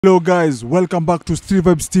Hello guys, welcome back to Street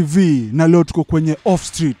Vibes TV. Na leo tuko kwenye off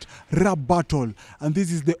street rap battle and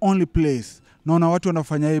this is the only place. Naona watu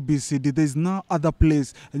wanafanya ABCD. There is no other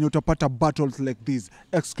place and utapata battles like this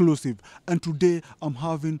exclusive. And today I'm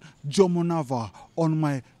having Jomo Nava on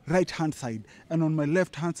my right hand side and on my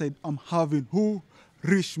left hand side I'm having who?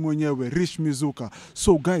 Rish mwenyewe, Rish Mizuka.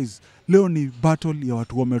 So guys, leo ni battle ya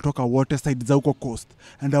watu wametoka water side za huko coast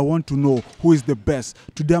and I want to know who is the best.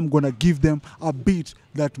 Today I'm gonna give them a beat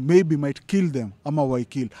that maybe might kill them ama why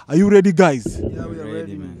kill. Are you ready guys? Yeah, we are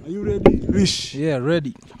ready, man. Are you ready? Rish? Yeah,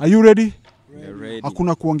 ready. Are you ready? We are ready.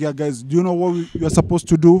 Hakuna kuongea guys. Do you know what you are supposed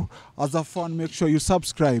to do? As a fan, make sure you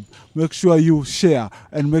subscribe, make sure you share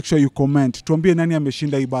and make sure you comment. Tuambie nani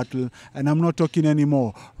ameshinda hii battle and I'm not talking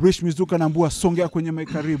anymore. Rish Mizuka naambua songea kwenye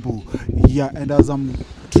mic karibu. Yeah, and as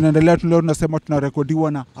tunaendelea leo tunasema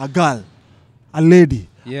tunarekodiwa na a girl, a lady,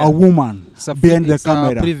 yeah, a woman behind the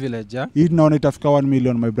camera. It's a privilege, yeah? Hii naona itafika 1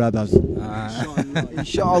 million my brothers.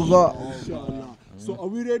 Inshallah. So are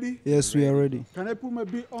we ready? Yes, we are ready. Can I put my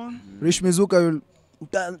beat on? Rish Mizuka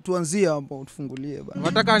tuanzie hapo utufungulie bana.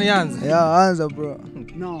 Nataka nianze. Yeah, anza bro.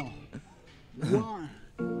 Now. One.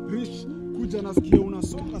 Rish, kuja nasikia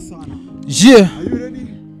unasoka sana. Yeah. Are you ready?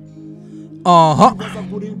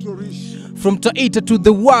 Good intro, Rish. From Taita to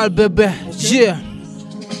the world, baby. Okay. Yeah.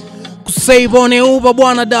 Kusave on Uber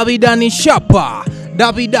bwana Davida ni shapa.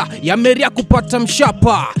 Davida yameria kupata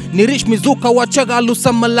mshapa. Ni Rish Mizuka wachaga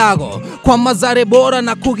lusa malago. Kwa mazare bora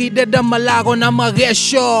na kugideda malago na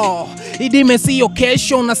magesho. Idime siyo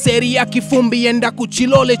kesho na seri ya kifumbi enda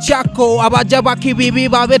kuchilole chako. Abajaba kibibi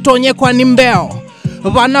babetonye kwa nimbeo.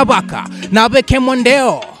 Vanabaka na beke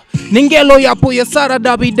mwendeo. Ningelo yapo ya Sara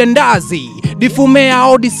Davida ndazi. Difumea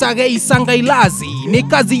odisage isanga ilazi. Ni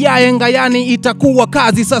kazi ya enga yani itakuwa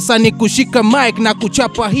kazi. Sasa ni kushika mic na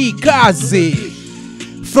kuchapa hii kazi.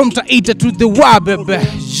 From Taita to the world, baby.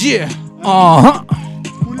 Yeah.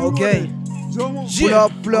 Okay. Jomo, Yeah.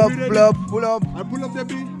 Pull up. I pull up the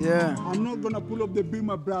beat? Yeah. I'm not gonna pull up the beat,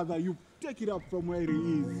 my brother. You take it up from where it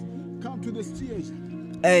is. Come to the stage.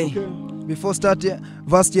 Hey, okay. Before start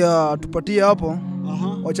verse ya tupatie hapo.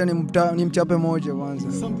 Wacha ni mchape moja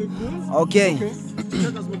kwanza. Something good? Okay.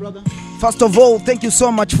 Take us, my brother. First of all, thank you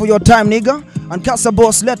so much for your time, nigga. And Casa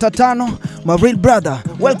Boss Letter Tano, my real brother.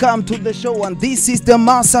 Welcome to the show and this is the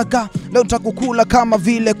massacre. Leo takukula kama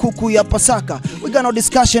vile kuku ya Pasaka. We got no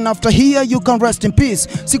discussion after here, you can rest in peace.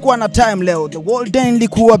 Sikuwa na time leo, the world day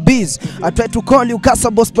likuwa busy. I tried to call you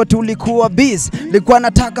Casa Boss but ulikuwa busy. Likuwa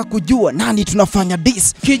nataka kujua nani tunafanya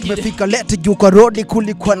this. Tumefika late juu kwa road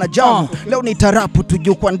kulikuwa na jamu. Leo ni tarapu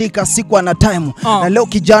tujuu kuandika sikuwa na time. Na leo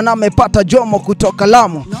kijana amepata Jomo kutoka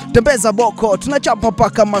Lamu. Tembeza boko, tunachapa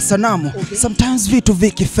paka masanamu. Sometimes vitu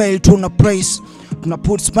viki fail tuna praise. Tuna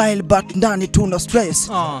put smile but ndani tuna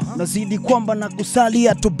stress. Nazidi kwamba na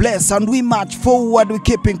kusalia to bless. And we march forward, we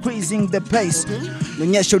keep increasing the pace.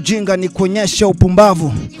 Nionyesha ujinga ni kuonyesha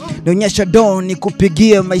upumbavu. Nionyesha don ni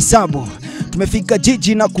kupigia mahesabu. Tumefika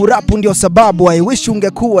jiji na kurapu ndio sababu. I wish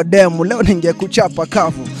ungekuwa demo, leo ningekuchapa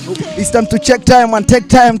kavu. It's time to check time and take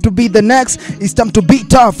time to be the next. It's time to be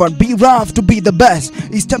tough and be rough to be the best.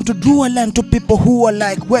 It's time to draw a line to people who are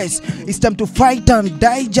like West. It's time to fight and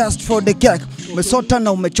die just for the cake. Umesota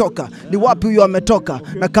na umechoka, ni wapi huyo ametoka?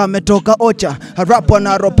 Na kama ametoka ocha, harapo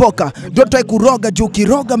anaropoka. Don't try kuroga juu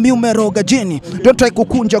kiroga mi umeroga jini. Don't try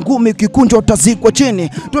kukunja ngumi ukikunja utazikwa chini.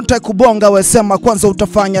 Don't try kubonga wesema kwanza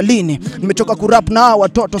utafanya lini. Nimechoka kurap na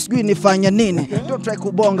watoto sijui nifanya nini. Don't try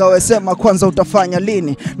kubonga wesema kwanza utafanya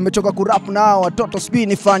lini. Nimechoka kurap na watoto sijui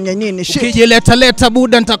nifanya nini. Ukijileta leta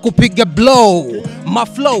buda nitakupiga blow. Ma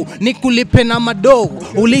flow nikulipe na mado.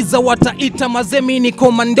 Uliza wataita mazemi ni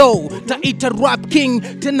komando. Taita rap king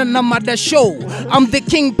tena na mada show. I'm the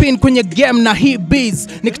kingpin kwenye game na hii biz.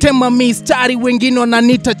 Nikitema mistari wengine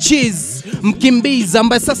wananiita cheese. Mkimbizi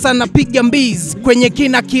ambaye sasa napiga mbizi kwenye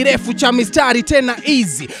kina kirefu cha mistari tena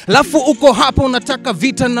easy. Lafu uko hapo unataka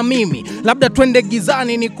vita na mimi. Labda twende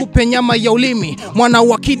gizani nikupe nyama ya ulimi. Mwana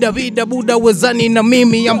wa Kidavida buda wezani na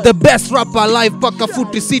mimi. I'm the best rapper alive paka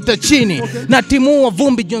futi sita chini. Na timu wa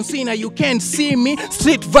vumbi John Cena you can't see me.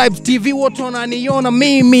 Street Vibes TV watu wananiona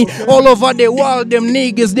mimi. All over the world them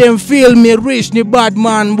niggas them feel me. Rish ni bad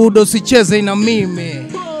man budo sicheze na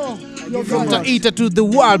mimi. From Taita to the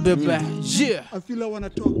world, baby. Yeah. I feel I wanna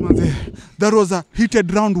talk, man. That was a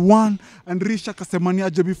heated round 1 and Rish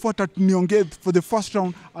akasemaniaje before that niongee for the first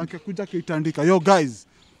round akakuja kitandika. Yo guys,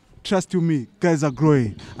 trust you me, guys are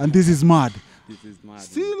growing and this is mad.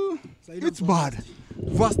 Still, it's bad.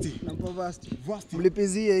 Vasti.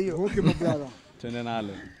 Mlipizie hiyo. Okay, my brother.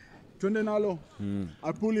 Twende nalo.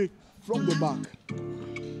 I pull it from the back.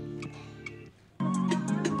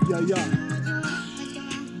 Yeah.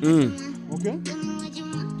 Okay?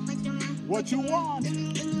 What you want?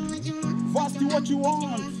 Vasti, what you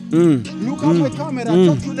want? Look at my camera,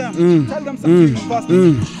 talk to them. Tell them something,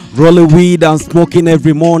 Vasti. Rolling weed and smoking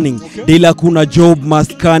every morning. Okay. Dila kuna job,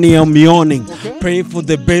 maskani I'm yawning. Okay. Praying for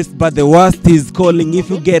the best, but the worst is calling. If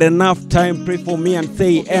you get enough time, pray for me and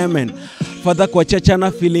say amen. Father kwa chacha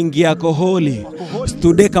na feeling yako holy.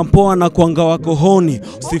 Stude kampoa na kuanga wako honi.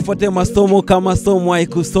 Usifuate masomo kama somo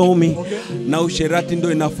haikusomi. Na usherati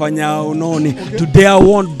ndo inafanya unoni. Today I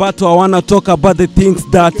won't battle, I wanna talk about the things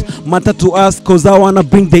that matter to us, cause I wanna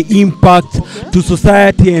bring the impact to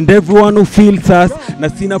society and everyone who feels us. Na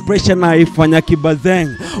sina pressure na ifanya kibazeng.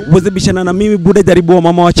 Uweze bishana na mimi bude jaribu wa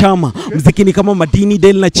mama wa chama. Mziki ni kama madini,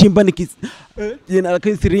 deli na chimba ni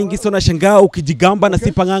siringi sona shangaa ukijigamba na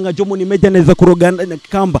sipanganga Jomo ni meja naweza kurogana na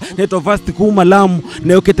kamba neto vasti kuma Lamu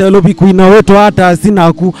na yoketa lobi kuina wetu hata asina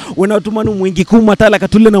aku unatumanu mwingi kuma tala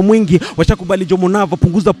katule na mwingi washakubali Jomo Nava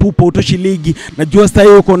punguza pupa utoshi ligi najua sasa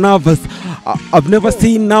yuko nervous. I've never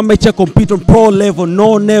seen amateur compete on pro level,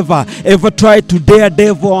 no never ever tried to dare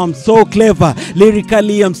devil. I'm so clever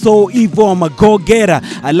lyrically, I'm so evil, I'm a go-getter.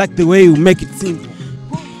 I like the way you make it simple.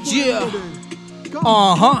 Yeah.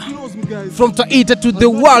 From Taita to the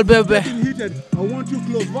world, baby. I want you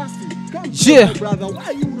close, Vasti. Come Yeah. close, brother.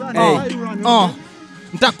 Why you running? Why you running?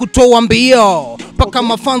 Ntakutoa mbio paka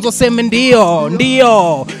mafans waseme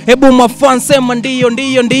ndio. Hebu mafans sema ndio.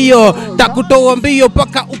 Ntakutoa mbio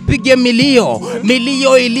paka upige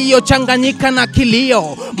milio iliyochanganyika na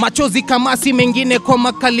kilio, machozi kamasi mengine kwa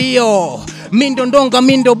makalio. Mindo ndonga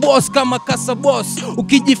mindo boss kama kasa boss,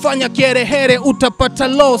 ukijifanya kerehere utapata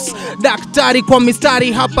loss. Daktari kwa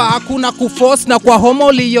mistari hapa hakuna kuforce, na kwa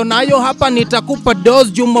homo liyo nayo hapa nitakupa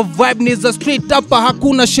dose. Jomo vibe ni za street hapa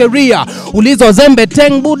hakuna sheria, ulizo zembe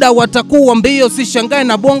teng buda watakuwa mbio. Sishangae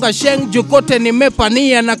na bonga sheng jukote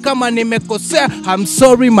nimepania, na kama nimekosea I'm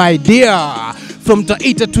sorry my dear. From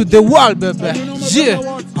Taita to the world, baby. Yeah.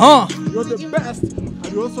 You're the best.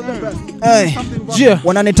 And you're also the best. Hey, Yeah.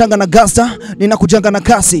 wananitanga na gasta, ninakujanga na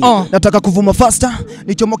kasi. Nataka kuvuma faster,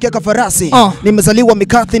 nichomokea kafarasi. Nimezaliwa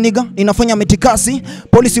mikathi niga, ninafanya mitikasi.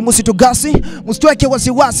 Polisi musitugasi, mustweke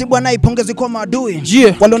wasiwasi bwana, ipongezi kwa maadui.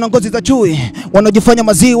 Yeah. Wale wana ngozi za chui, wanajifanya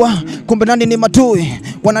maziwa, kumbe nani ni matui.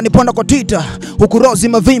 Wananiponda kwa Twitter, huku rozi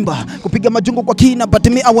mavimba, kupiga majungu kwa kina, but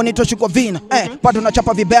me I wanitoshi kwa vina. Bado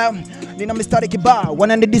nachapa vibao, nina mistari kibao,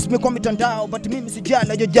 wananidismi kwa mitandao, but mimi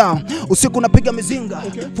sijala jojao. Usiku napiga mizinga,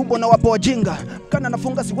 fumbo na wapo wajinga, kana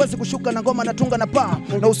nafunga siwezi kushuka na ngoma natunga na paa,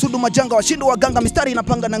 na usudu majanga washindu waganga, mistari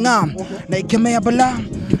inapanga na ngam, na ikemea bala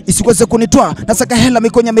isiweze kunitoa, nasaka hela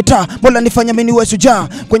mikonya mitaa, mola nifanya mimi niwe shujaa,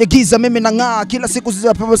 kwenye giza mimi nang'aa, kila siku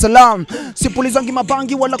zizapewa salam, sipulizangi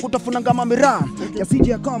mabangi wala kutafuna ngama miraa,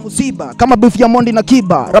 yasije kama musiba, kama beef ya Mondi na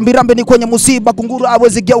Kiba, rambirambe ni kwenye musiba, kunguru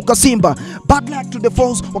awezi geuka simba, bad luck to the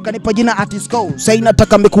foes, wakanipa jina Atisco, sai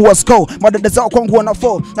nataka mekuwa sko, madada zao kwangu wana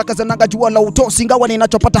fall, na kazananga jua la utosi, ngawa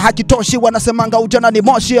ninachopata hakitoshi, wanasemanga ujana ni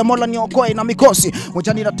moshi, ya mola niokoe na mikosi,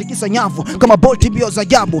 mojani natikisa nyavu, kama bolti bio za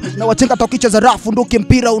jabu, na watenga tokicha za rafu, nduki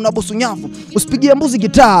mpira unabusu nyavu, usipigie mbuzi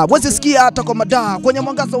gitaa, wezi sikia hata kwa madaa, kwenye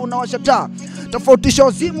mwangaza unawasha taa, tofautisha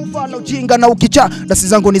uzimu fala ujinga na ukicha, dasi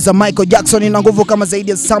zangu ni za Michael Jackson, ina nguvu kama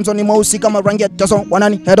zaidi ya Samson, ni mweusi kama rangi ya Jason,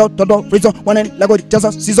 wanani hedo todo frizo, wanani lego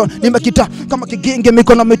jaza season, nimekita kama kiginge,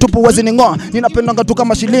 mikono mitupu wezi ningoa, ninapendanga tu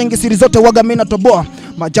kama shilingi, siri zote waga mina toboa,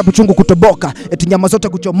 majabu chungu kutoboka, eti nyama zote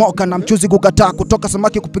kuchomoka, na mchuzi kukataa, kutoka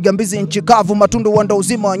samaki kupiga mbizi nchi kavu, matundu wanda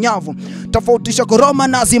uzima wa nyavu, tofautisha koroma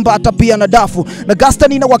na zimba hata pia na dafu, na gasta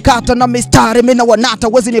nina wakata na mistari mina wanata,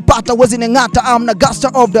 wezi nipata wezi ningata, I'm na gasta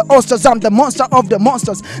of the oysters, I'm the monster of the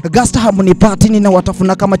monsters, na gasta hamunipati, nina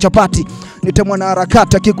watafuna kama chapati, nitemwa na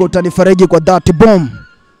harakati, kiko utanifariji kwa dhati, boom.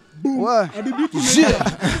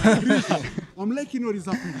 I'm liking what is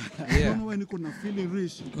happening. I don't know when you're feeling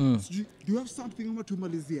Rish. Do you have something ama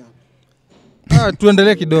tumalizia?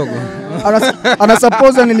 Tuendelee kidogo.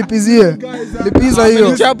 Anasuppose nilipizie. Lipiza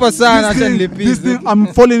hiyo. Chapa sana acha nilipize. This thing, I'm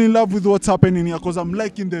falling in love with what's happening here because I'm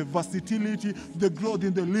liking the versatility, the growth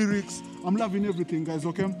in the lyrics. I'm loving everything, guys,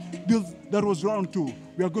 okay? That was round 2.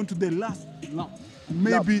 We are going to the last round.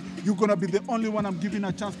 Maybe you're going to be the only one I'm giving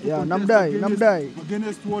a chance to contest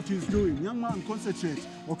against what he's doing. Young man, concentrate,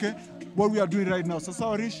 okay? What we are doing right now.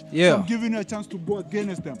 Sasa Rish, yeah. So I'm giving you a chance to go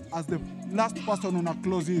against them as the last person on a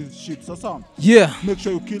close his shit. Sasa, yeah. Make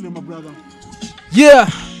sure you kill him, my brother. Yeah.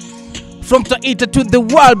 From Taita to the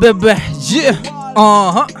world, baby. Yeah.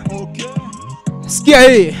 Okay. Sikia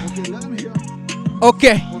hii. Okay, let me hear.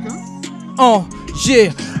 Okay. Okay.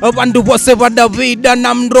 Yeah. Abandu bose badavida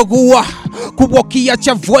na mrogua, kubokia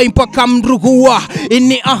chavoi mpaka mrugua,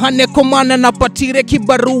 ini ahane komana na patire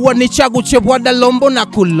kibarua ni chagu chebwada lombo na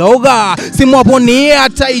kuloga simwabonie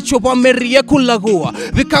hata ichopa merie kulagua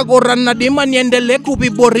vikagora na dima niendele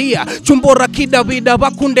kubiboria chumbora kidavida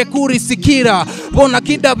bakunde kurisikira bona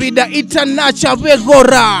kidavida itana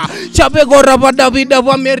chabegora badavida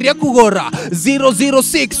bamerie kugora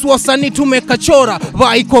 006 wasani tumekachora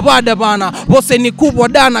vaiko bada bana bose ni kubwa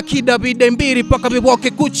dana kidavida mbiri paka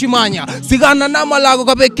biboke kuchimanya sigana na malago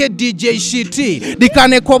kabeke DJ Shiti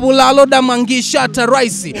dikane kwa bulalo da mangisha ta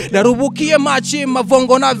raisi darubukie machi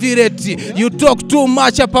mavongo na vireti you talk too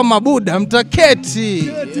much hapa mabuda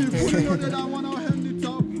mtaketi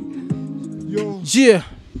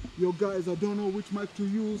Yo guys, I don't know which mic to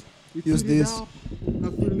use. Use this.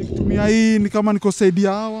 Na feel nikitumia hii ni kama niko saidi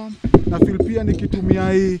hawa. Na feel pia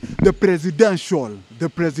nikitumia hii the presidential.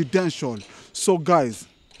 So guys,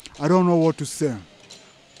 I don't know what to say.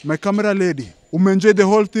 My camera lady, enjoy the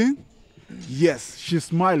whole thing? Yes, she's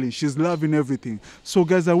smiling, she's loving everything. So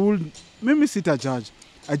guys, mimi sita judge.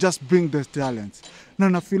 I just bring the talents.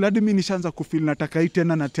 Na feel hadi mimi nishaanza kufeel nataka hii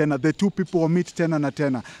tena na tena. The two people will meet tena na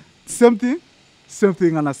tena. Same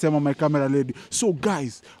thing anasema my camera lady. So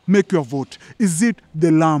guys, make your vote. Is it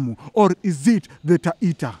the Lamu or is it the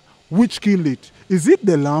Taita? Which killed it? Is it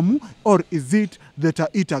the Lamu or is it the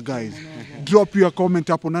Taita, guys? Drop your comment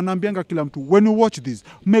hapo. Na naambianga kila mtu, when you watch this,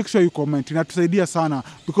 make sure you comment. Inatusaidia sana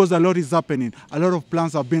because a lot is happening. A lot of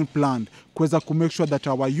plans have been planned. Kuweza ku make sure that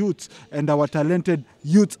our youths and our talented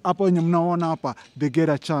youths hapo wenye mnaona hapa, they get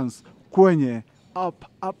a chance kwenye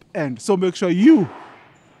up end. So make sure you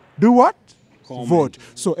do what? Comment. Vote.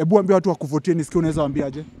 So ebu ambia watu wakuvotie, nisikie unaweza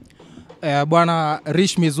waambiaje? Bwana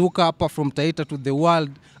Rish Mizuka hapa from Taita to the world.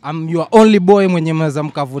 I'm your only boy mwenye mnaweza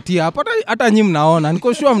mkavotia hapa, hata nyinyi mnaona,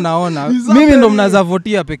 niko sure mnaona. Mimi ndo mnaweza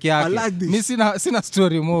votia peke yake. Mimi sina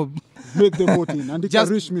story mob. Make the voting. Andika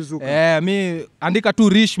Rish Mizuka. Mi andika tu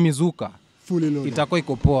Rish Mizuka. Fully loaded. Itakuwa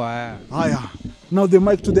iko poa. Haya. Now the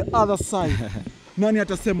mic to the other side. Nani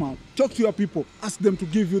atasema? Talk to your people. Ask them to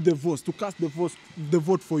give you the vote, to cast the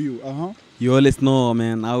vote for you. You always know,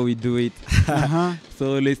 man, how we do it.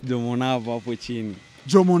 So always Jomo Nava hapo chini.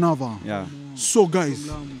 Jomo Nava. Yeah. So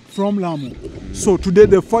guys, from Lamu. So today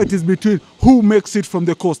the fight is between who makes it from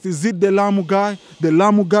the coast. Is it the Lamu guy? The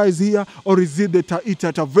Lamu guy is here, or is it the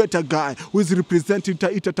Taita Taveta guy who is representing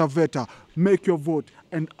Taita Taveta? Make your vote,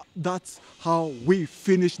 and that's how we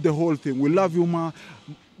finish the whole thing. We love you, ma.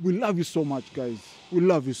 We love you so much, guys. We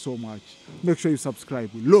love you so much. Make sure you subscribe.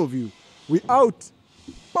 We love you. We out.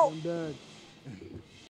 Boom.